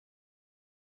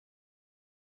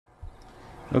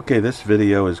Okay, this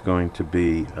video is going to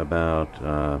be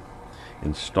about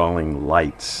installing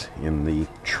lights in the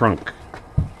trunk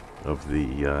of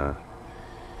the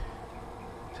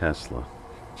Telsa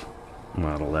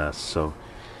Model S. So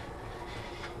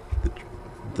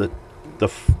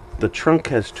the trunk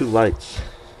has two lights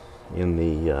in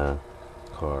the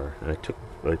car.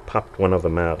 I popped one of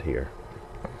them out here,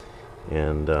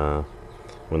 and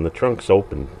when the trunk's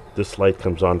open, this light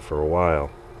comes on for a while,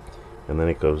 and then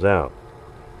it goes out.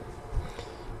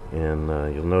 And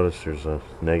you'll notice there's a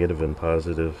negative and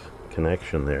positive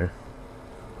connection there.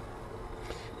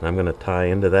 And I'm going to tie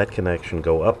into that connection,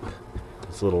 go up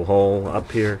this little hole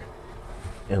up here,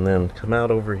 and then come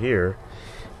out over here,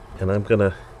 and I'm going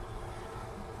to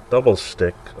double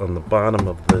stick on the bottom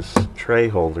of this tray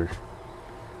holder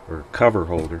or cover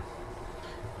holder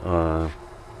about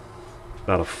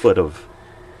a foot of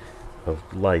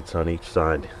lights on each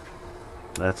side.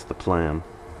 That's the plan.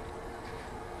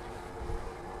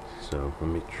 So let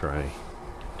me try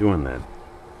doing that.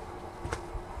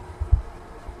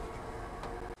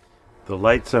 The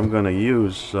lights I'm going to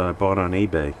use I bought on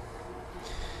eBay,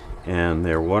 and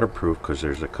they're waterproof because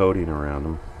there's a coating around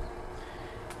them,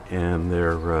 and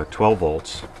they're 12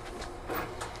 volts,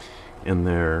 and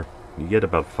you get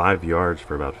about 5 yards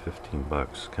for about 15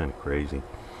 bucks. Kind of crazy,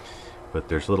 but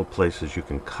there's little places you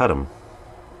can cut them.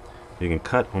 You can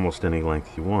cut almost any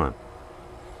length you want.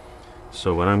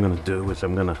 So what I'm going to do is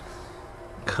I'm going to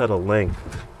cut a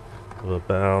length of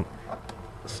about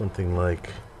something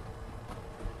like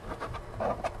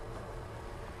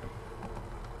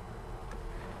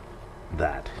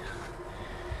that.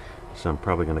 So I'm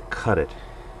probably going to cut it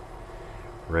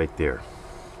right there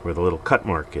where the little cut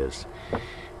mark is,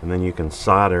 and then you can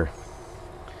solder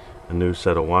a new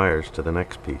set of wires to the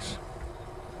next piece.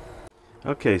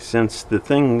 Okay, since the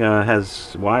thing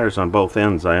has wires on both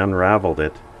ends, I unraveled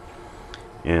it,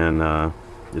 and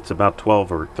it's about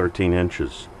 12 or 13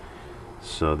 inches.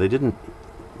 So they didn't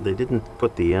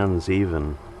put the ends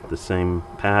even the same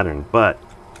pattern, but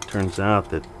it turns out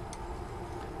that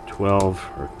 12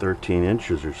 or 13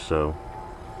 inches or so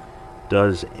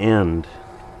does end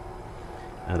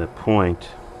at a point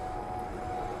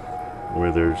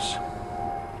where there's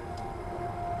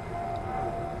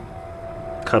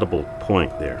cuttable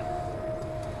point there.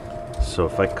 So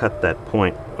if I cut that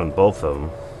point on both of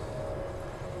them,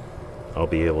 I'll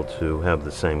be able to have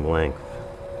the same length.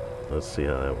 Let's see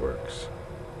how that works.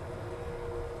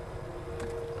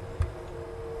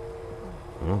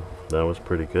 Well, that was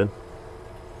pretty good.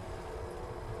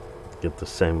 Get the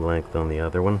same length on the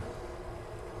other one.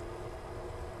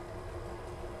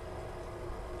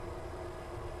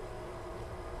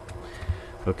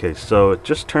 Okay, so it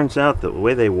just turns out that the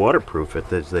way they waterproof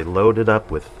it is they load it up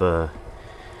with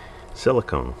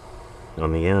silicone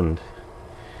on the end.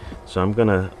 So I'm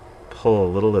gonna pull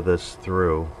a little of this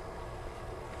through,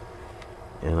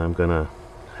 and I'm gonna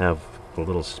have a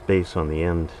little space on the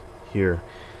end here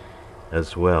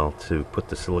as well to put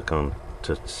the silicone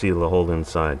to seal the whole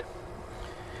inside.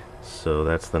 So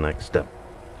that's the next step.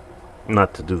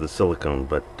 Not to do the silicone,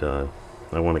 but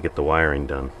I want to get the wiring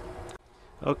done.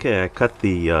 Okay, I cut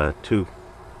the two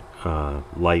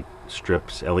light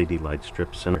strips, LED light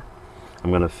strips in. I'm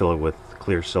going to fill it with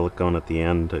clear silicone at the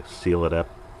end to seal it up.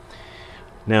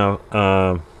 Now,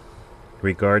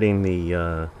 regarding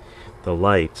the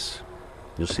lights,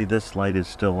 you'll see this light is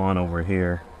still on over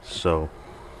here, so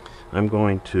I'm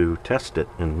going to test it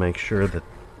and make sure that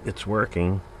it's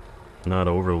working, not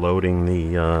overloading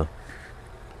the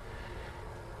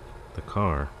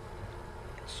car.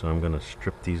 So I'm going to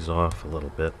strip these off a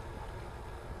little bit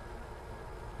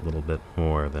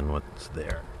more than what's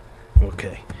there.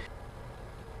 Okay.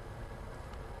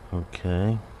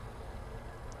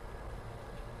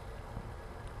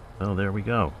 Oh, there we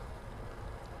go.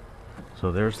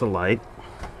 So there's the light.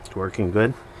 It's working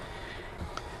good.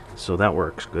 So that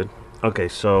works good. Okay,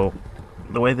 so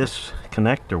the way this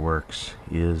connector works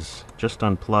is just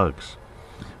unplugs.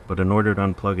 But in order to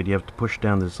unplug it, you have to push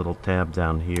down this little tab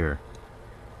down here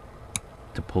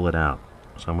to pull it out.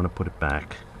 So I'm going to put it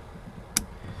back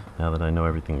now that I know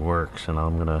everything works, and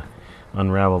I'm going to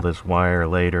unravel this wire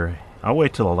later. I'll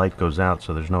wait till the light goes out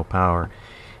so there's no power,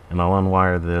 and I'll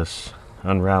unwire this,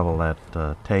 unravel that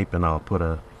tape, and I'll put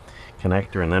a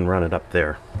connector and then run it up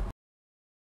there.